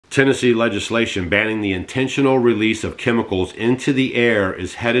Tennessee legislation banning the intentional release of chemicals into the air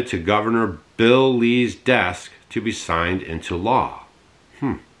is headed to Governor Bill Lee's desk to be signed into law.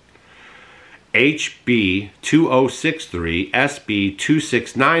 HB 2063 SB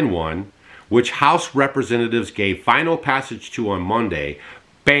 2691, which House representatives gave final passage to on Monday,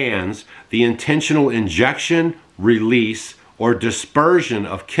 bans the intentional injection, release, or dispersion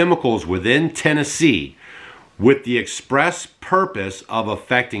of chemicals within Tennessee with the express purpose of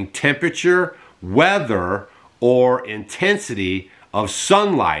affecting temperature, weather, or intensity of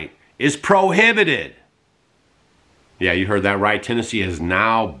sunlight is prohibited. Yeah, you heard that right. Tennessee has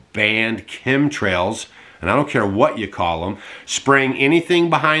now banned chemtrails, and I don't care what you call them. Spraying anything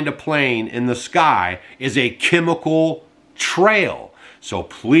behind a plane in the sky is a chemical trail. So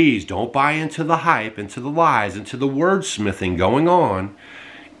please don't buy into the hype, into the lies, into the wordsmithing going on.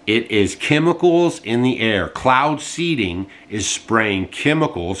 It is chemicals in the air. Cloud seeding is spraying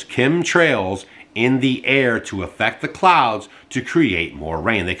chemicals, chemtrails, in the air to affect the clouds to create more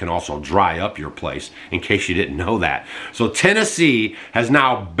rain. They can also dry up your place, in case you didn't know that. So Tennessee has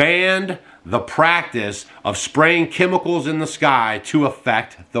now banned the practice of spraying chemicals in the sky to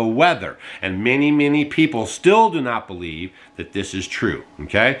affect the weather. And many people still do not believe that this is true,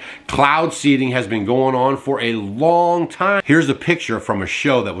 okay? Cloud seeding has been going on for a long time. Here's a picture from a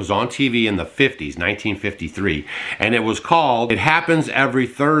show that was on TV in the 50s, 1953, and it was called It Happens Every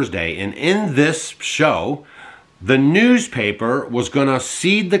Thursday. And in this show, the newspaper was gonna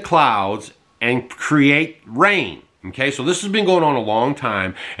seed the clouds and create rain. Okay, so this has been going on a long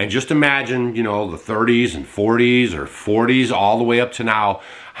time, and just imagine, you know, the 30s and 40s or 40s all the way up to now,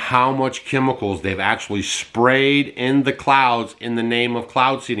 how much chemicals they've actually sprayed in the clouds in the name of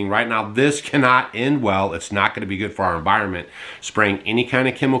cloud seeding. Right now, this cannot end well. It's not going to be good for our environment, spraying any kind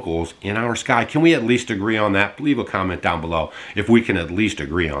of chemicals in our sky. Can we at least agree on that? Leave a comment down below if we can at least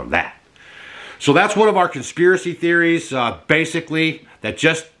agree on that. So that's one of our conspiracy theories, basically, that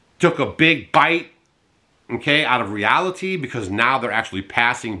just took a big bite, okay, out of reality, because now they're actually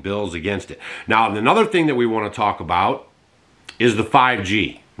passing bills against it. Now, another thing that we want to talk about is the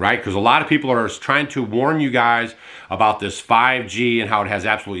 5G, right? Because a lot of people are trying to warn you guys about this 5G and how it has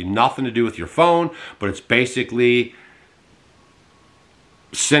absolutely nothing to do with your phone, but it's basically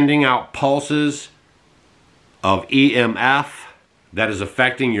sending out pulses of EMF that is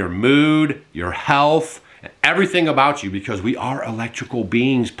affecting your mood, your health, everything about you, because we are electrical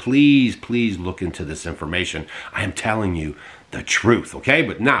beings. Please look into this information. I am telling you the truth, okay?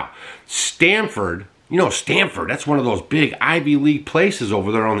 But now, Stanford, you know Stanford, that's one of those big Ivy League places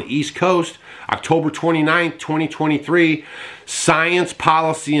over there on the East Coast. October 29th, 2023, Science,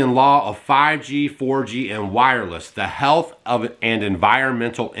 Policy, and Law of 5G, 4G, and Wireless, the Health of and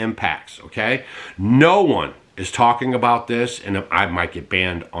Environmental Impacts, okay? No one is talking about this, and I might get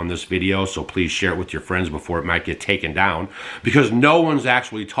banned on this video, so please share it with your friends before it might get taken down, because no one's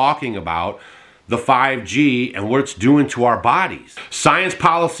actually talking about the 5G and what it's doing to our bodies. Science,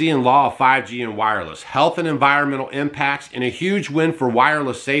 Policy, and Law of 5G and Wireless, Health and Environmental Impacts. In a huge win for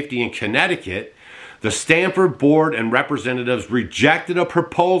wireless safety in Connecticut, the Stanford Board and representatives rejected a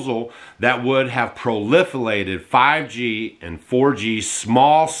proposal that would have proliferated 5G and 4G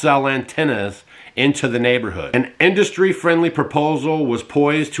small cell antennas into the neighborhood. An industry-friendly proposal was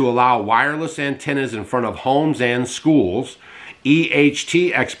poised to allow wireless antennas in front of homes and schools.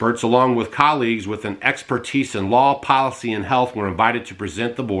 EHT experts, along with colleagues with an expertise in law, policy, and health, were invited to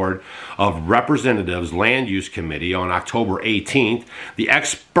present the Board of Representatives Land Use Committee on October 18th. The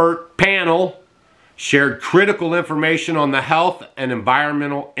expert panel shared critical information on the health and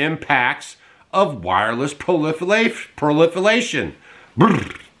environmental impacts of wireless proliferation.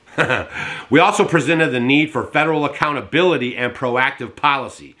 We also presented the need for federal accountability and proactive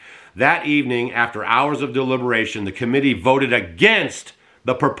policy. That evening, after hours of deliberation, the committee voted against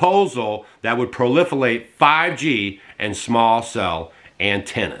the proposal that would proliferate 5G and small cell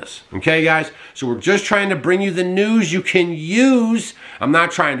antennas. Okay, guys? So we're just trying to bring you the news you can use. I'm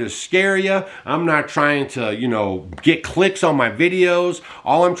not trying to scare you. I'm not trying to, you know, get clicks on my videos.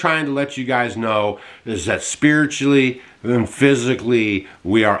 All I'm trying to let you guys know is that spiritually and physically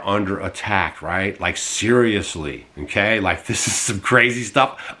we are under attack, right? Like, seriously, okay? Like, this is some crazy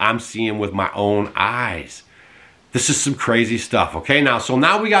stuff I'm seeing with my own eyes. This is some crazy stuff, okay? So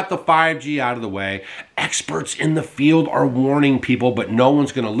now we got the 5G out of the way. Experts in the field are warning people, but no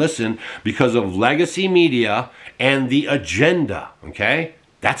one's gonna listen because of legacy media and the agenda, okay?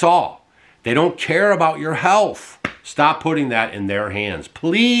 That's all. They don't care about your health. Stop putting that in their hands.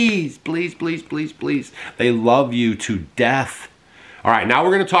 Please. They love you to death. All right, now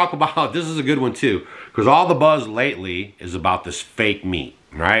we're gonna talk about, this is a good one too, because all the buzz lately is about this fake meat.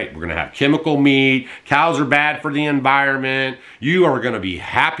 right? We're going to have chemical meat. Cows are bad for the environment. You are going to be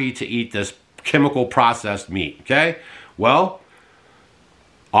happy to eat this chemical processed meat, okay? Well,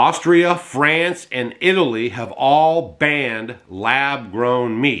 Austria, France, and Italy have all banned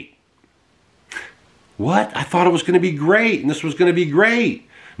lab-grown meat. What? I thought it was going to be great, and this was going to be great.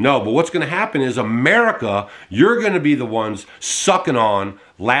 No, but what's going to happen is America, you're going to be the ones sucking on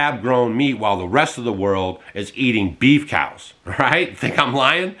lab-grown meat while the rest of the world is eating beef cows, right? Think I'm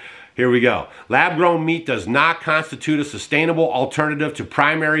lying? Here we go. Lab-grown meat does not constitute a sustainable alternative to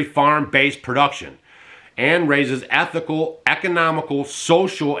primary farm-based production and raises ethical, economical,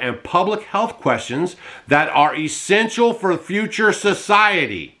 social, and public health questions that are essential for future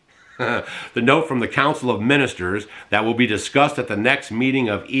society. The note from the Council of Ministers that will be discussed at the next meeting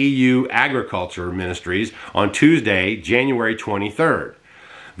of EU Agriculture Ministries on Tuesday, January 23rd.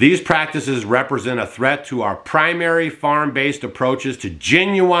 These practices represent a threat to our primary farm-based approaches to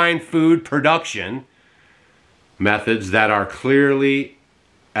genuine food production methods that are clearly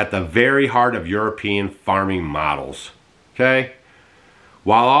at the very heart of European farming models. Okay?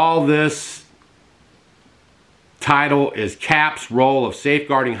 While all this title is CAP's role of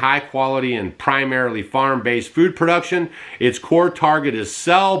safeguarding high quality and primarily farm-based food production, its core target is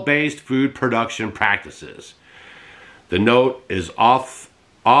cell-based food production practices. The note is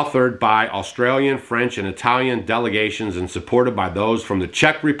authored by Australian, French, and Italian delegations and supported by those from the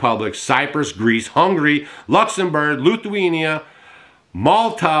Czech Republic, Cyprus, Greece, Hungary, Luxembourg, Lithuania,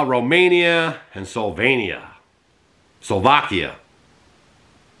 Malta, Romania, and Slovakia.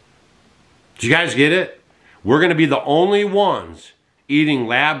 Did you guys get it? We're going to be the only ones eating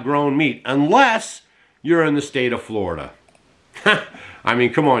lab-grown meat unless you're in the state of Florida. I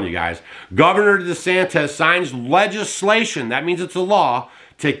mean, come on, you guys. Governor DeSantis signs legislation, that means it's a law,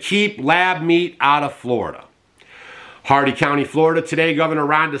 to keep lab meat out of Florida. Hardy County, Florida. Today, Governor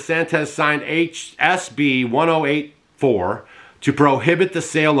Ron DeSantis signed SB 1084 to prohibit the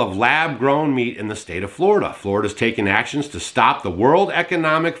sale of lab-grown meat in the state of Florida. Florida's taken actions to stop the World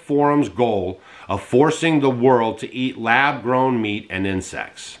Economic Forum's goal of forcing the world to eat lab-grown meat and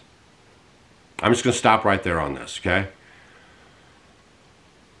insects. I'm just going to stop right there on this, okay?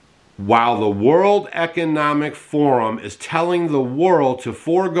 While the World Economic Forum is telling the world to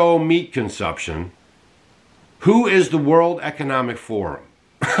forego meat consumption, who is the World Economic Forum?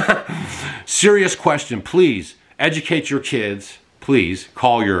 Serious question, please. Educate your kids. Please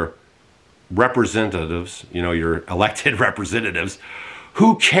call your representatives, your elected representatives.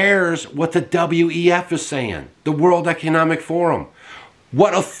 Who cares what the WEF is saying? The World Economic Forum.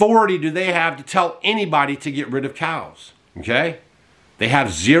 What authority do they have to tell anybody to get rid of cows? Okay? They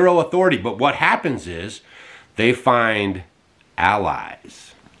have zero authority. But what happens is they find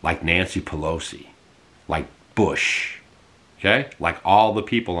allies like Nancy Pelosi, like Bush, okay? Like all the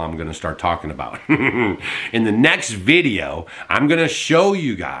people I'm going to start talking about. In the next video, I'm going to show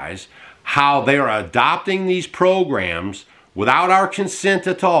you guys how they are adopting these programs without our consent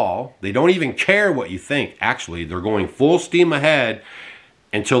at all. They don't even care what you think. Actually, they're going full steam ahead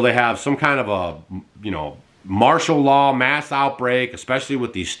until they have some kind of a, martial law mass outbreak, especially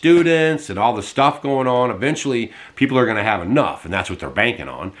with these students and all the stuff going on. Eventually, people are going to have enough, and that's what they're banking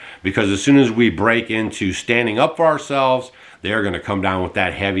on. Because as soon as we break into standing up for ourselves, they're going to come down with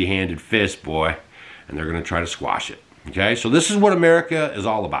that heavy-handed fist, boy, and they're going to try to squash it. Okay, so this is what America is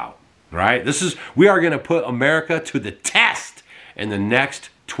all about, right? We are going to put America to the test in the next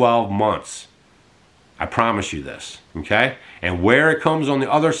 12 months. I promise you this, okay? And where it comes on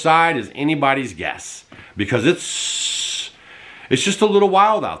the other side is anybody's guess, because it's just a little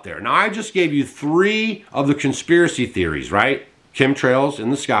wild out there. Now, I just gave you 3 of the conspiracy theories, right? Chemtrails in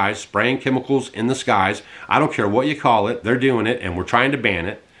the skies, spraying chemicals in the skies. I don't care what you call it. They're doing it, and we're trying to ban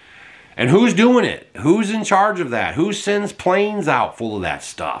it. And who's doing it? Who's in charge of that? Who sends planes out full of that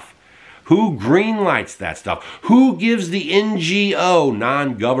stuff? Who greenlights that stuff? Who gives the NGO,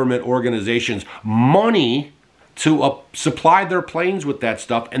 non-government organizations, money to supply their planes with that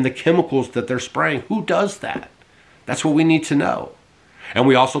stuff and the chemicals that they're spraying? Who does that? That's what we need to know. And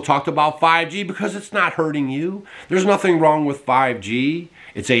we also talked about 5G because it's not hurting you. There's nothing wrong with 5G.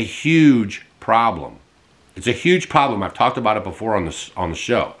 It's a huge problem. It's a huge problem. I've talked about it before on the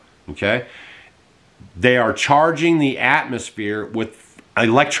show. Okay? They are charging the atmosphere with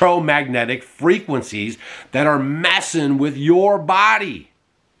electromagnetic frequencies that are messing with your body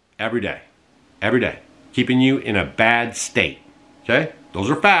every day. Every day. Keeping you in a bad state. Okay? Those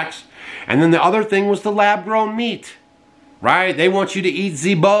are facts. And then the other thing was the lab-grown meat. Right? They want you to eat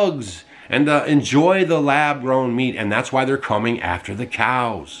the bugs and enjoy the lab-grown meat. And that's why they're coming after the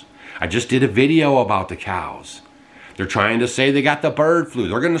cows. I just did a video about the cows. They're trying to say they got the bird flu.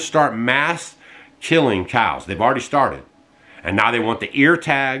 They're going to start mass killing cows. They've already started. And now they want the ear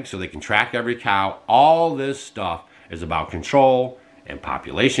tag so they can track every cow. All this stuff is about control and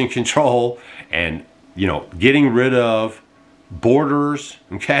population control and, you know, getting rid of borders,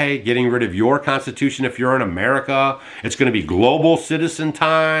 okay? Getting rid of your constitution if you're in America. It's going to be global citizen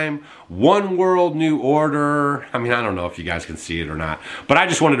time, one world new order. I mean, I don't know if you guys can see it or not, but I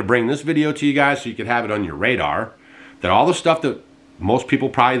just wanted to bring this video to you guys so you could have it on your radar, that all the stuff that most people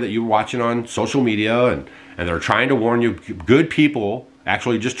probably that you're watching on social media and they're trying to warn you, good people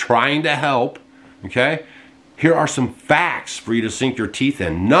actually just trying to help, okay? Here are some facts for you to sink your teeth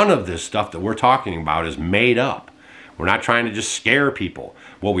in. None of this stuff that we're talking about is made up. We're not trying to just scare people.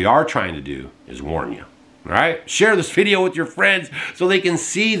 What we are trying to do is warn you, all right? Share this video with your friends so they can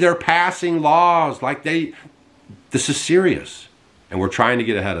see they're passing laws like this is serious, and we're trying to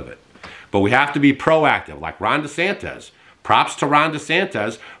get ahead of it. But we have to be proactive, like Ron DeSantis. Props to Ron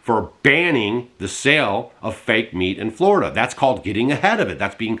DeSantis for banning the sale of fake meat in Florida. That's called getting ahead of it.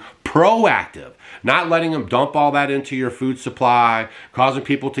 That's being proactive. Not letting them dump all that into your food supply, causing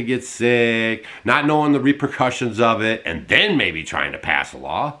people to get sick, not knowing the repercussions of it, and then maybe trying to pass a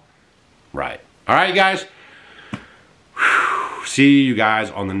law. Right. All right, guys. See you guys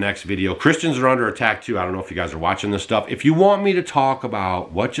on the next video. Christians are under attack too. I don't know if you guys are watching this stuff. If you want me to talk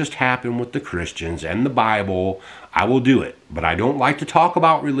about what just happened with the Christians and the Bible, I will do it. But I don't like to talk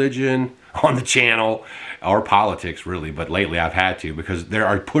about religion on the channel or politics really. But lately I've had to, because they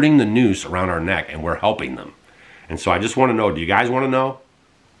are putting the noose around our neck and we're helping them. And so I just want to know, do you guys want to know?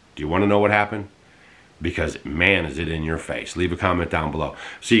 Do you want to know what happened? Because man, is it in your face. Leave a comment down below.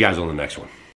 See you guys on the next one.